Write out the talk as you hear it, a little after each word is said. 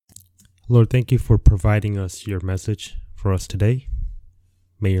Lord, thank you for providing us your message for us today.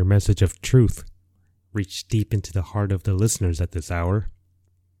 May your message of truth reach deep into the heart of the listeners at this hour.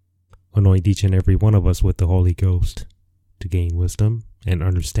 Anoint each and every one of us with the Holy Ghost to gain wisdom and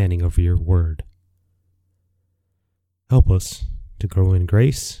understanding of your word. Help us to grow in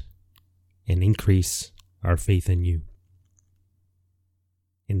grace and increase our faith in you.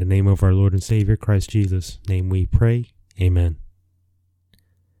 In the name of our Lord and Savior, Christ Jesus' name we pray. Amen.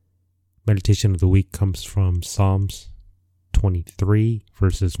 Meditation of the week comes from Psalms 23,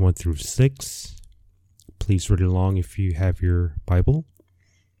 verses 1 through 6. Please read along if you have your Bible.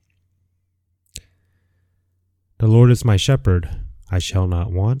 The Lord is my shepherd, I shall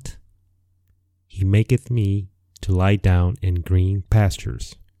not want. He maketh me to lie down in green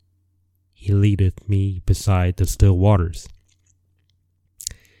pastures. He leadeth me beside the still waters.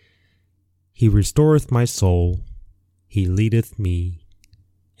 He restoreth my soul. He leadeth me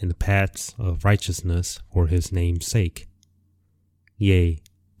in the paths of righteousness for his name's sake. Yea,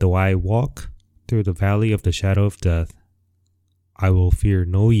 though I walk through the valley of the shadow of death, I will fear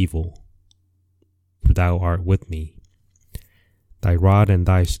no evil, for thou art with me. Thy rod and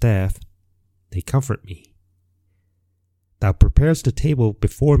thy staff, they comfort me. Thou preparest a table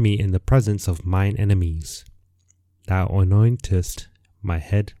before me in the presence of mine enemies. Thou anointest my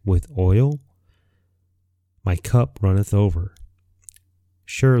head with oil. My cup runneth over.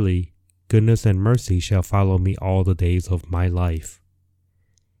 Surely goodness and mercy shall follow me all the days of my life,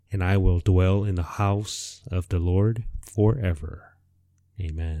 and I will dwell in the house of the Lord forever.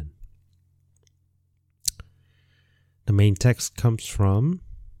 Amen. The main text comes from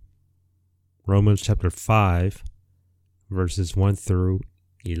Romans chapter 5, verses 1 through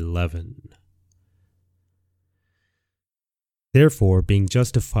 11. Therefore, being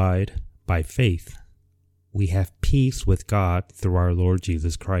justified by faith, we have peace with God through our Lord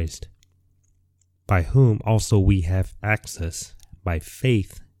Jesus Christ, by whom also we have access by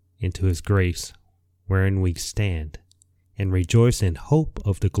faith into his grace, wherein we stand, and rejoice in hope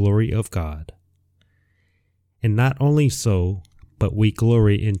of the glory of God. And not only so, but we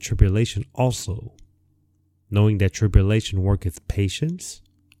glory in tribulation also, knowing that tribulation worketh patience,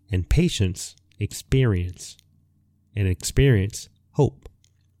 and patience experience, and experience hope.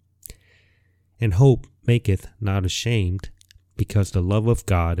 And hope maketh not ashamed, because the love of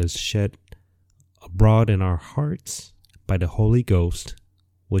God is shed abroad in our hearts by the Holy Ghost,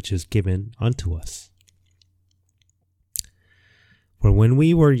 which is given unto us. For when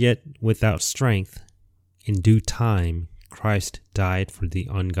we were yet without strength, in due time Christ died for the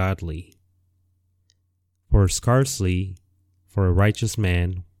ungodly. For scarcely for a righteous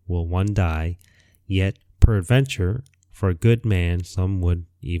man will one die, yet peradventure for a good man some would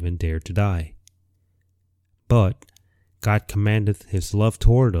even dare to die. But God commandeth his love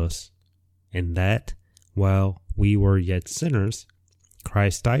toward us, in that, while we were yet sinners,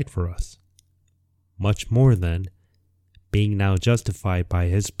 Christ died for us. Much more then, being now justified by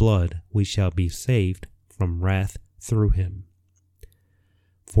his blood, we shall be saved from wrath through him.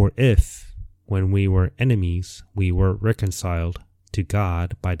 For if, when we were enemies, we were reconciled to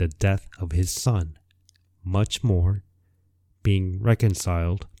God by the death of his Son, much more, being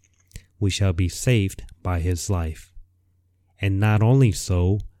reconciled, we shall be saved by his life. And not only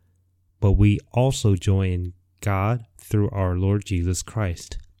so, but we also joy in God through our Lord Jesus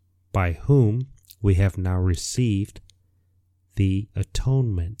Christ, by whom we have now received the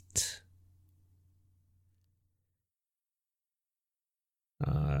atonement.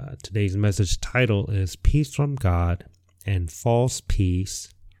 Today's message title is Peace from God and False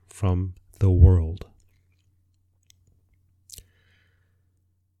Peace from the World.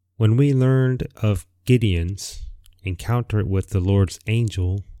 When we learned of Gideon's encounter with the Lord's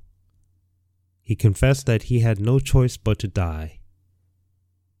angel, he confessed that he had no choice but to die.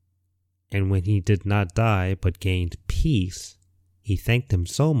 And when he did not die but gained peace, he thanked him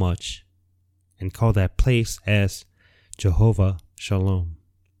so much and called that place as Jehovah Shalom.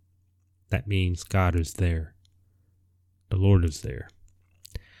 That means God is there. The Lord is there.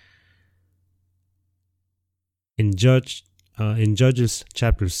 In Judges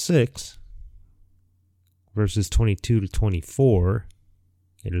chapter 6, verses 22 to 24,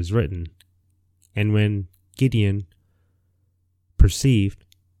 it is written, And when Gideon perceived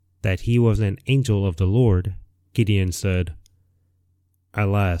that he was an angel of the Lord, Gideon said,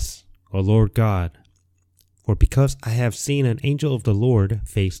 Alas, O Lord God, for because I have seen an angel of the Lord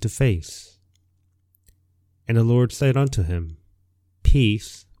face to face. And the Lord said unto him,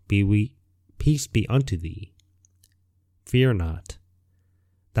 Peace be unto thee. Fear not,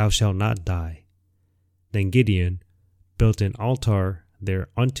 thou shalt not die. Then Gideon built an altar there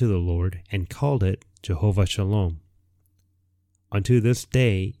unto the Lord, and called it Jehovah Shalom. Unto this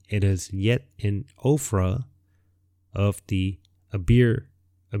day it is yet in Ophrah of the Abiezrites.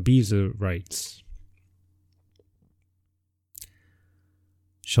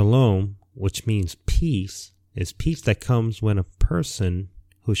 Shalom, which means peace, is peace that comes when a person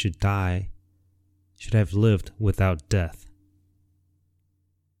who should die should have lived without death.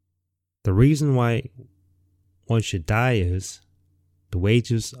 The reason why one should die is the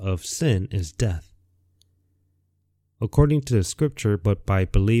wages of sin is death. According to the scripture, but by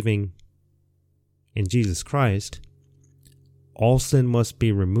believing in Jesus Christ, all sin must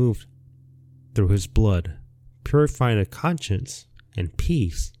be removed through his blood, purifying a conscience, and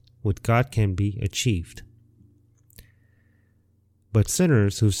peace with God can be achieved. But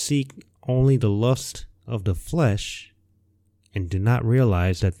sinners who seek only the lust of the flesh and do not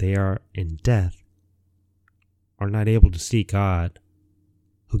realize that they are in death are not able to see God,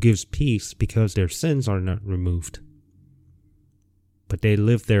 who gives peace because their sins are not removed. But they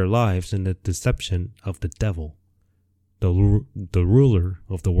live their lives in the deception of the devil, the ruler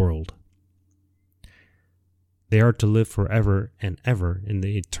of the world. They are to live forever and ever in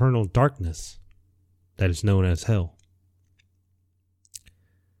the eternal darkness that is known as hell.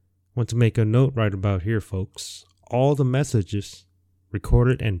 I want to make a note right about here, folks. All the messages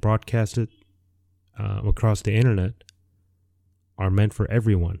recorded and broadcasted across the internet are meant for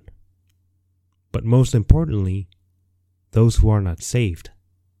everyone. But most importantly, those who are not saved.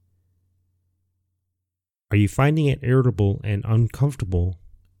 Are you finding it irritable and uncomfortable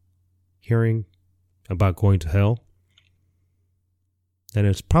hearing about going to hell? Then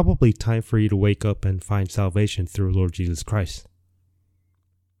it's probably time for you to wake up and find salvation through Lord Jesus Christ.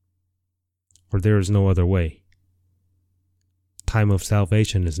 For there is no other way. Time of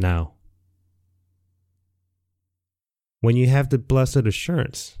salvation is now. When you have the blessed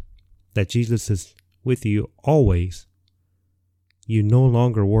assurance that Jesus is with you always, you no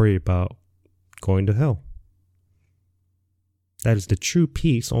longer worry about going to hell. That is the true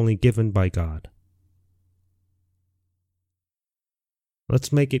peace only given by God.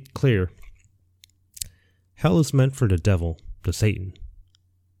 Let's make it clear. Hell is meant for the devil, the Satan.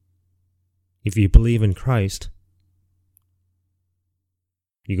 If you believe in Christ,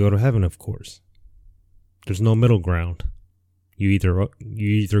 you go to heaven, of course. There's no middle ground. You're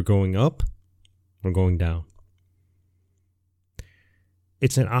either going up or going down.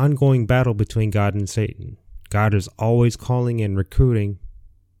 It's an ongoing battle between God and Satan. God is always calling and recruiting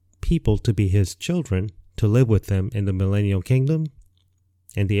people to be his children, to live with them in the millennial kingdom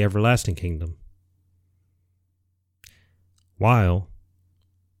and the everlasting kingdom. While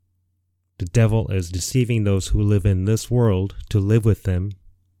the devil is deceiving those who live in this world to live with them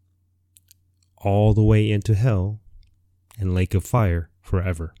all the way into hell and lake of fire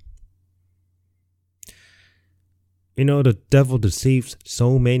forever. You know, the devil deceives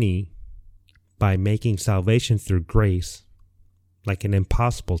so many by making salvation through grace like an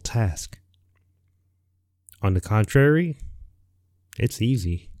impossible task. On the contrary, it's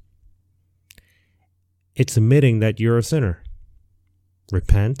easy. It's admitting that you're a sinner.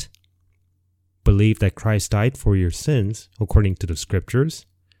 Repent. Believe that Christ died for your sins according to the scriptures,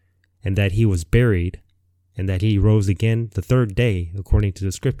 and that he was buried, and that he rose again the third day according to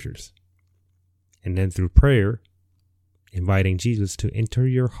the scriptures. And then through prayer, inviting Jesus to enter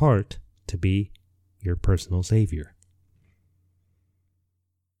your heart to be your personal Savior.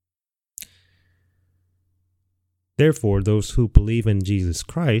 Therefore, those who believe in Jesus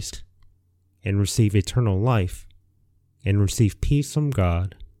Christ and receive eternal life and receive peace from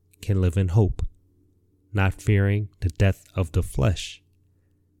God can live in hope, not fearing the death of the flesh,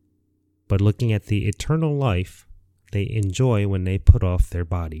 but looking at the eternal life they enjoy when they put off their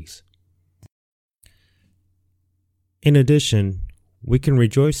bodies. In addition, we can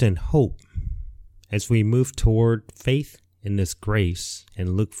rejoice in hope as we move toward faith in this grace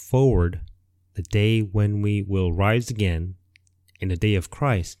and look forward the day when we will rise again in the day of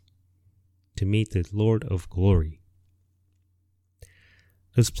Christ to meet the Lord of glory.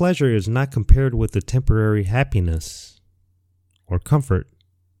 This pleasure is not compared with the temporary happiness or comfort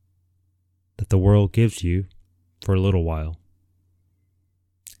that the world gives you for a little while.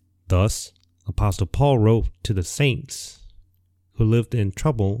 Thus, Apostle Paul wrote to the saints who lived in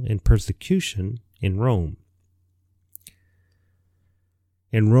trouble and persecution in Rome.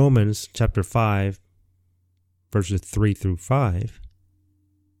 In Romans chapter 5, verses 3 through 5,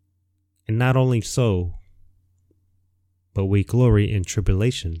 and not only so, but we glory in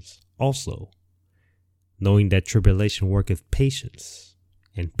tribulations also, knowing that tribulation worketh patience,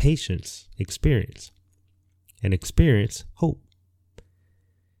 and patience experience, and experience hope.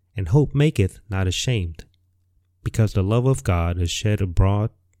 And hope maketh not ashamed, because the love of God is shed abroad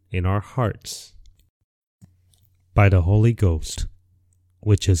in our hearts by the Holy Ghost,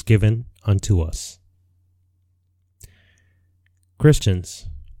 which is given unto us. Christians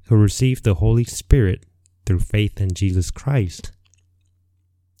who receive the Holy Spirit through faith in Jesus Christ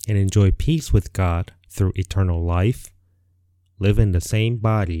and enjoy peace with God through eternal life live in the same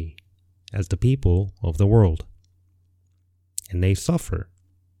body as the people of the world, and they suffer.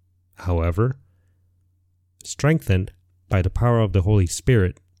 However, strengthened by the power of the Holy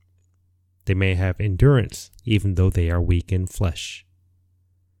Spirit, they may have endurance even though they are weak in flesh.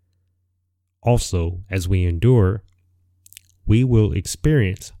 Also, as we endure, we will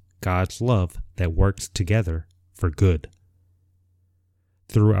experience God's love that works together for good.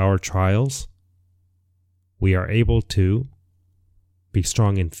 Through our trials, we are able to be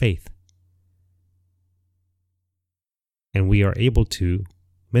strong in faith, and we are able to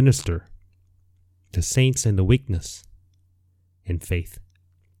minister to saints in the weakness in faith.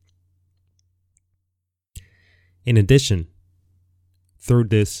 In addition, through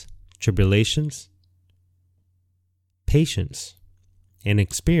this tribulations, patience, and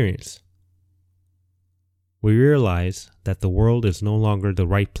experience, we realize that the world is no longer the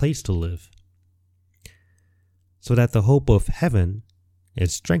right place to live, so that the hope of heaven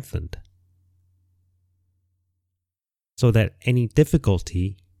is strengthened, so that any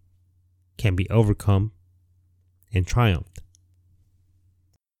difficulty can be overcome and triumphed.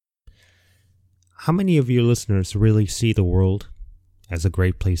 How many of you listeners really see the world as a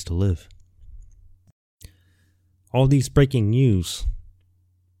great place to live? All these breaking news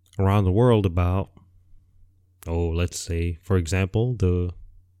around the world about, let's say, for example, the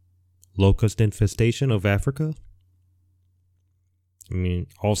locust infestation of Africa.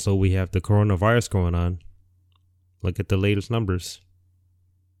 Also we have the coronavirus going on. Look at the latest numbers.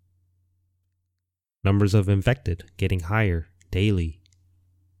 Numbers of infected getting higher daily.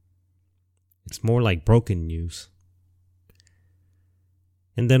 It's more like broken news.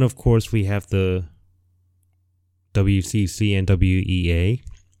 And then, of course, we have the WCC and WEA,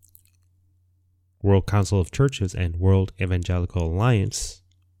 World Council of Churches and World Evangelical Alliance,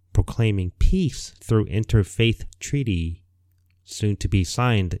 proclaiming peace through interfaith treaty, soon to be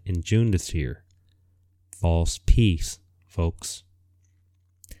signed in June this year. False peace, folks.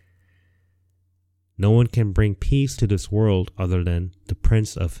 No one can bring peace to this world other than the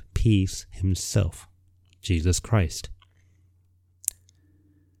Prince of Peace himself, Jesus Christ.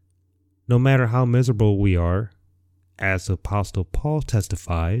 No matter how miserable we are, as Apostle Paul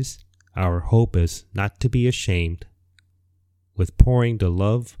testifies, our hope is not to be ashamed, with pouring the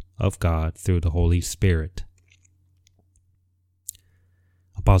love of God through the Holy Spirit.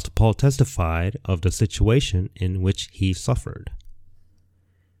 Apostle Paul testified of the situation in which he suffered.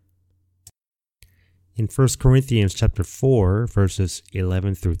 In 1 Corinthians chapter 4, verses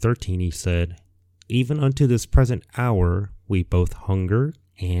 11 through 13, he said, "Even unto this present hour we both hunger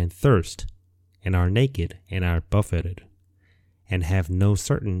and thirst, and are naked and are buffeted, and have no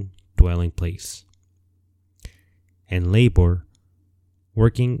certain dwelling place, and labor,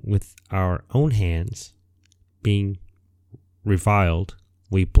 working with our own hands, being reviled,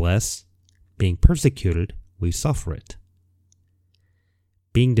 we bless, being persecuted, we suffer it,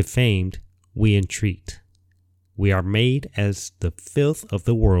 being defamed, we entreat. We are made as the filth of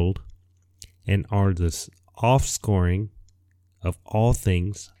the world, and are the offscouring of all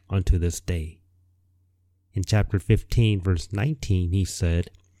things unto this day." In chapter 15, verse 19, he said,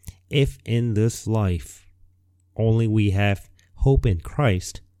 "If in this life only we have hope in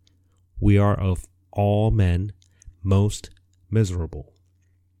Christ, we are of all men most miserable."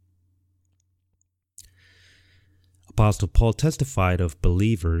 Apostle Paul testified of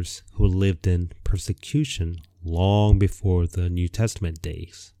believers who lived in persecution long before the New Testament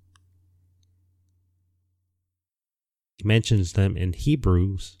days. He mentions them in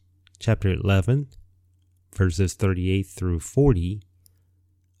Hebrews chapter 11, verses 38 through 40,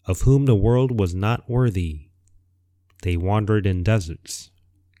 "Of whom the world was not worthy. They wandered in deserts,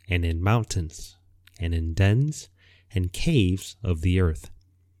 and in mountains, and in dens and caves of the earth.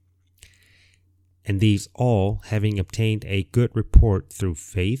 And these all, having obtained a good report through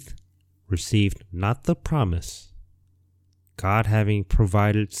faith, received not the promise, God having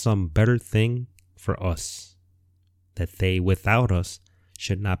provided some better thing for us, that they without us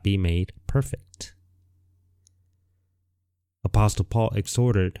should not be made perfect." Apostle Paul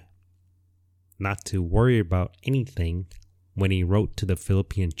exhorted not to worry about anything when he wrote to the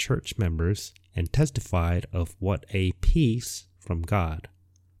Philippian church members and testified of what a peace from God.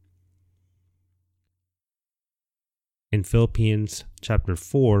 In Philippians chapter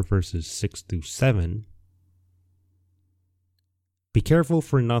 4, verses 6 through 7, be careful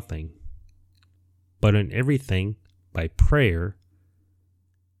for nothing, but in everything by prayer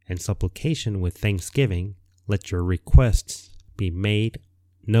and supplication with thanksgiving, let your requests be made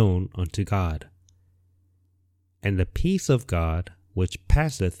known unto God. And the peace of God, which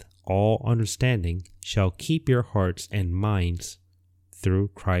passeth all understanding, shall keep your hearts and minds through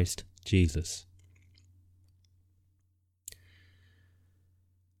Christ Jesus.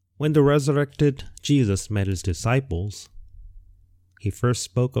 When the resurrected Jesus met his disciples, he first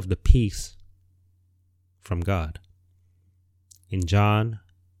spoke of the peace from God. In John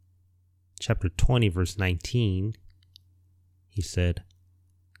chapter 20, verse 19, he said,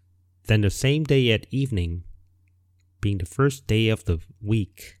 Then the same day at evening, being the first day of the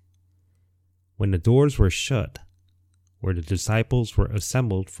week, when the doors were shut, where the disciples were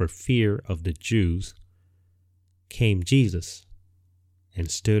assembled for fear of the Jews, came Jesus, and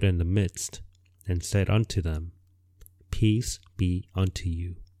stood in the midst, and said unto them, Peace be unto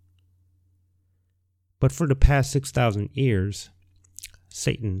you. But for the past 6,000 years,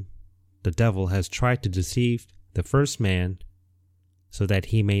 Satan, the devil, has tried to deceive the first man so that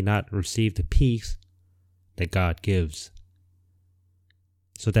he may not receive the peace that God gives,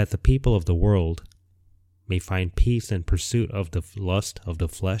 so that the people of the world may find peace in pursuit of the lust of the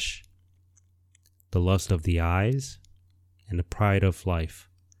flesh, the lust of the eyes, and the pride of life.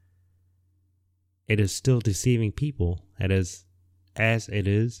 It is still deceiving people as it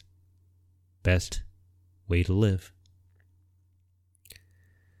is best way to live.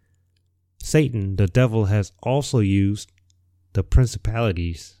 Satan, the devil, has also used the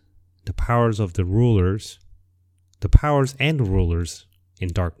principalities, the powers and the rulers in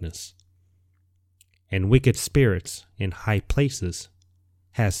darkness, and wicked spirits in high places,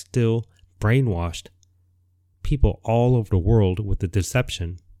 has still brainwashed people all over the world with the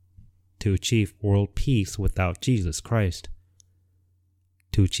deception to achieve world peace without Jesus Christ,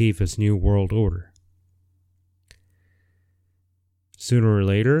 to achieve his new world order. Sooner or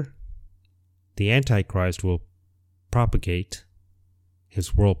later, the Antichrist will propagate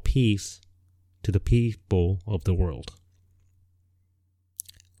his world peace to the people of the world,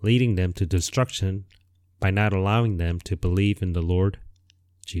 leading them to destruction by not allowing them to believe in the Lord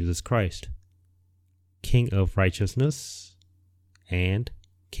Jesus Christ, King of righteousness and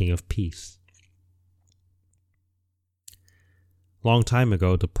King of peace. Long time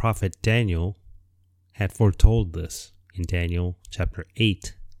ago, the prophet Daniel had foretold this in Daniel chapter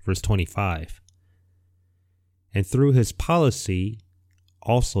 8, verse 25. And through his policy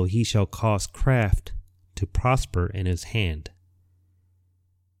also he shall cause craft to prosper in his hand,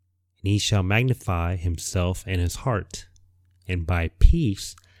 and he shall magnify himself in his heart, and by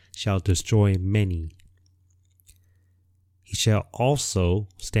peace shall destroy many. He shall also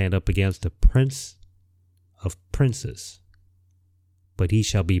stand up against the prince of princes, but he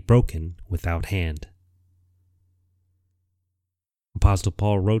shall be broken without hand. Apostle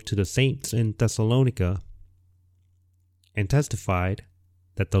Paul wrote to the saints in Thessalonica and testified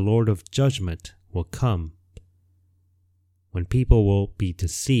that the Lord of judgment will come when people will be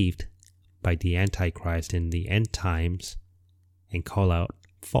deceived by the Antichrist in the end times and call out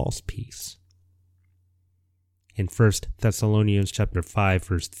false peace. In 1 Thessalonians chapter 5,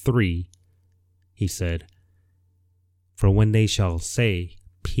 verse 3, he said, For when they shall say,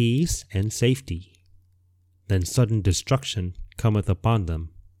 Peace and safety, then sudden destruction cometh upon them,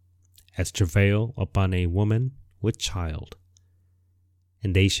 as travail upon a woman with child,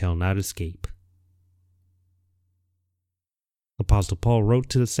 and they shall not escape. Apostle Paul wrote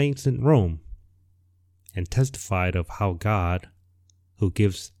to the saints in Rome and testified of how God, who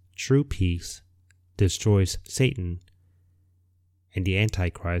gives true peace, destroys Satan and the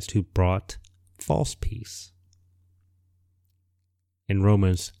Antichrist who brought false peace. In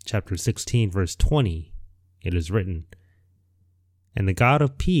Romans chapter 16, verse 20, it is written, And the God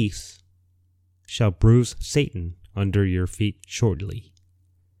of peace shall bruise Satan under your feet shortly.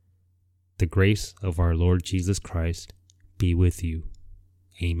 The grace of our Lord Jesus Christ be with you.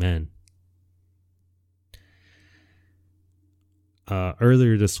 Amen.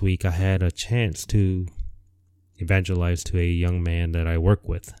 Earlier this week, I had a chance to evangelize to a young man that I work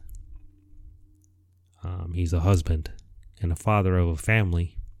with. He's a husband and a father of a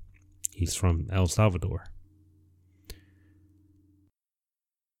family. He's from El Salvador.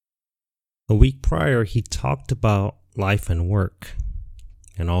 A week prior, he talked about life and work,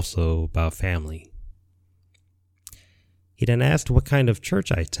 and also about family. He then asked what kind of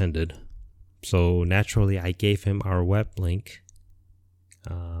church I attended, so naturally I gave him our web link,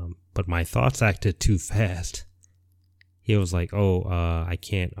 but my thoughts acted too fast, he was like, I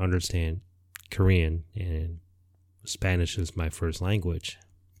can't understand Korean and Spanish is my first language.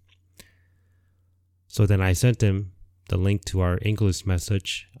 So then I sent him the link to our English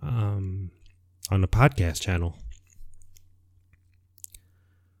message on the podcast channel.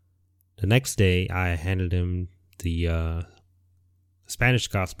 The next day, I handed him the Spanish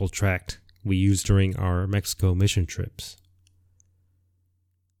gospel tract we used during our Mexico mission trips.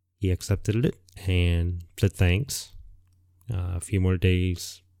 He accepted it and said thanks. A few more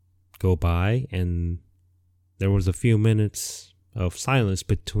days go by, and there was a few minutes of silence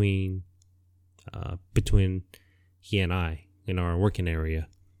between he and I in our working area.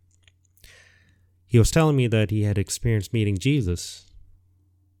 He was telling me that he had experienced meeting Jesus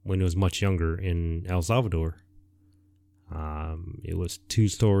when he was much younger in El Salvador. It was 2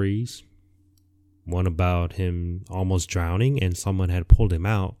 stories. One about him almost drowning and someone had pulled him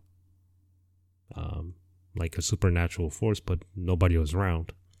out, like a supernatural force, but nobody was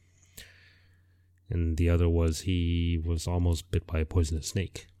around. And the other was he was almost bit by a poisonous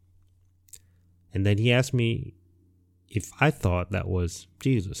snake. And then he asked me if I thought that was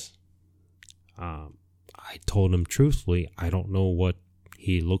Jesus. I told him truthfully, I don't know what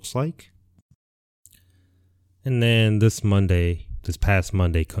he looks like. And then this past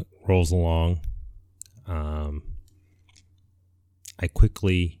Monday rolls along. I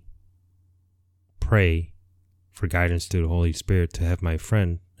quickly pray for guidance to the Holy Spirit to have my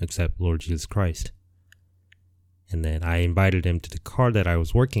friend accept Lord Jesus Christ. And then I invited him to the car that I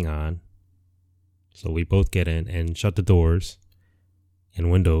was working on. So we both get in and shut the doors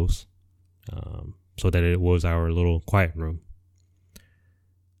and windows so that it was our little quiet room.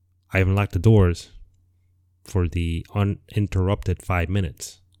 I unlocked the doors for the uninterrupted 5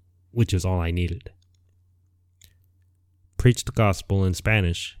 minutes, which is all I needed. Preach the gospel in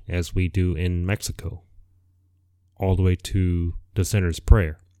Spanish as we do in Mexico, all the way to the sinner's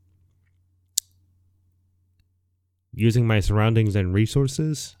prayer. Using my surroundings and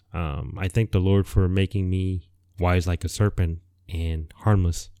resources, I thank the Lord for making me wise like a serpent and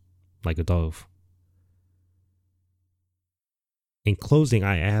harmless like a dove. In closing,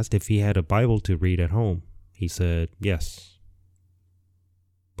 I asked if he had a Bible to read at home. He said yes,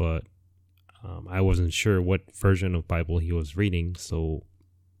 but I wasn't sure what version of Bible he was reading, so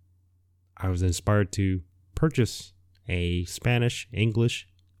I was inspired to purchase a Spanish, English,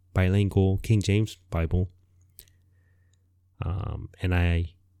 bilingual King James Bible. And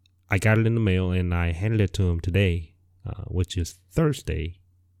I got it in the mail and I handed it to him today, which is Thursday.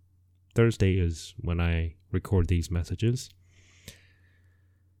 Thursday is when I record these messages.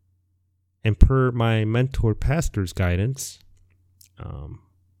 And per my mentor pastor's guidance,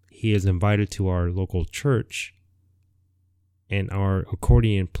 he is invited to our local church, and our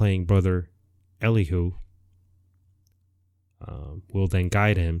accordion playing brother Elihu will then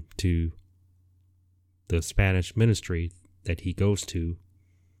guide him to the Spanish ministry that he goes to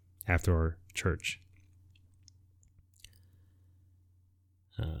after our church.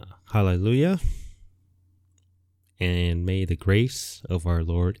 Hallelujah. And may the grace of our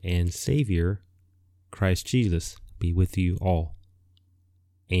Lord and Savior, Christ Jesus, be with you all.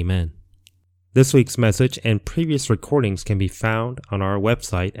 Amen. This week's message and previous recordings can be found on our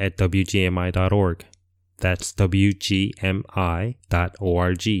website at wgmi.org. That's wgmi.org.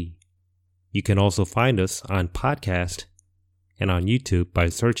 You can also find us on podcast and on YouTube by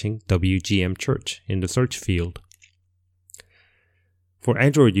searching WGM Church in the search field. For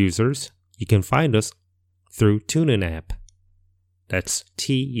Android users, you can find us through TuneIn app. That's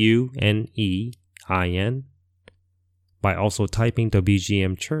TUNEIN, by also typing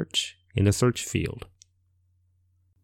WGM Church in the search field.